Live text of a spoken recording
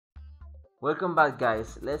Welcome back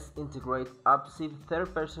guys, let's integrate Opsive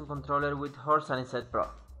Third Person Controller with Horse Animset Pro.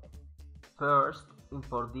 First,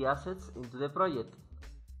 import the assets into the project.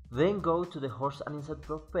 Then go to the Horse Animset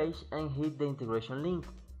Pro page and hit the integration link.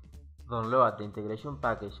 Download the integration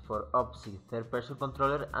package for Opsive Third Person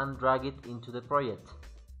Controller and drag it into the project.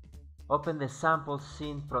 Open the sample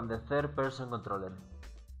scene from the Third Person Controller.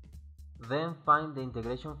 Then find the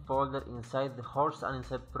integration folder inside the Horse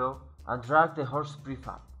Animset Pro and drag the Horse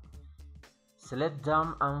PREFAB. Select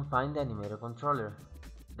Down and find the ANIMATOR controller.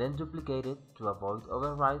 Then duplicate it to avoid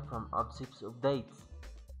override from Opsive's updates.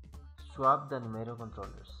 Swap the ANIMATOR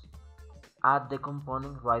controllers. Add the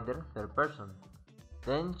component rider third person.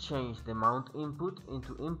 Then change the mount input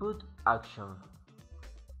into input action.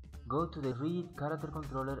 Go to the rigid character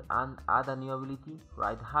controller and add a new ability,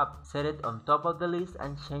 Ride HAP. Set it on top of the list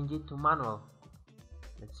and change it to manual.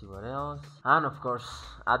 Let's see what else. And of course,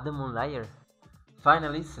 add the moon layer.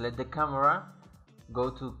 Finally, select the camera,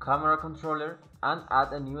 go to camera controller and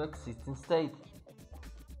add a new existing state.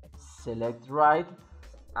 Select ride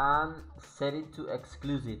and set it to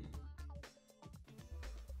exclusive.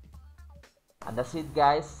 And that's it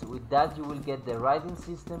guys, with that you will get the riding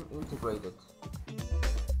system integrated.